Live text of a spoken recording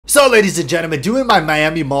So ladies and gentlemen, doing my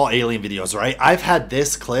Miami Mall alien videos, right? I've had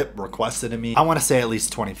this clip requested of me, I want to say at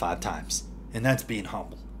least 25 times. And that's being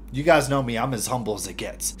humble. You guys know me, I'm as humble as it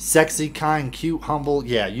gets. Sexy, kind, cute, humble,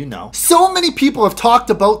 yeah, you know. So many people have talked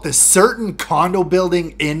about this certain condo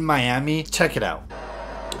building in Miami. Check it out.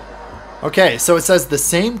 Okay, so it says the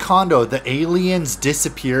same condo the aliens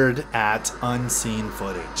disappeared at, unseen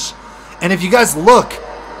footage. And if you guys look,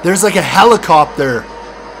 there's like a helicopter.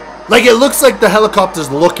 Like, it looks like the helicopter's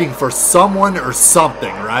looking for someone or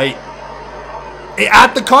something, right?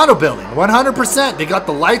 At the condo building, 100%. They got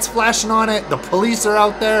the lights flashing on it. The police are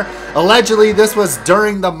out there. Allegedly, this was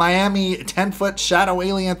during the Miami 10-foot shadow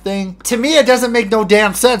alien thing. To me, it doesn't make no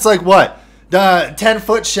damn sense. Like, what? The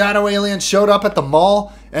 10-foot shadow alien showed up at the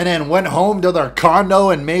mall and then went home to their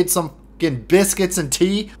condo and made some biscuits and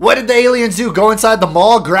tea. What did the aliens do? Go inside the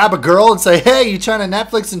mall, grab a girl and say, hey, you trying to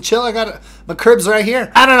Netflix and chill? I got my crib's right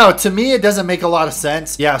here. I don't know. To me, it doesn't make a lot of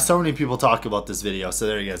sense. Yeah, so many people talk about this video, so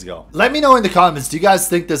there you guys go. Let me know in the comments, do you guys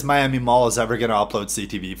think this Miami Mall is ever gonna upload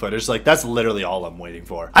CTV footage? Like, that's literally all I'm waiting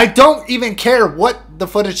for. I don't even care what the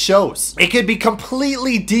footage shows. It could be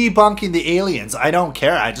completely debunking the aliens. I don't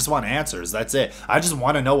care. I just want answers. That's it. I just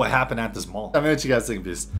want to know what happened at this mall. Let me know what you guys think. Peace.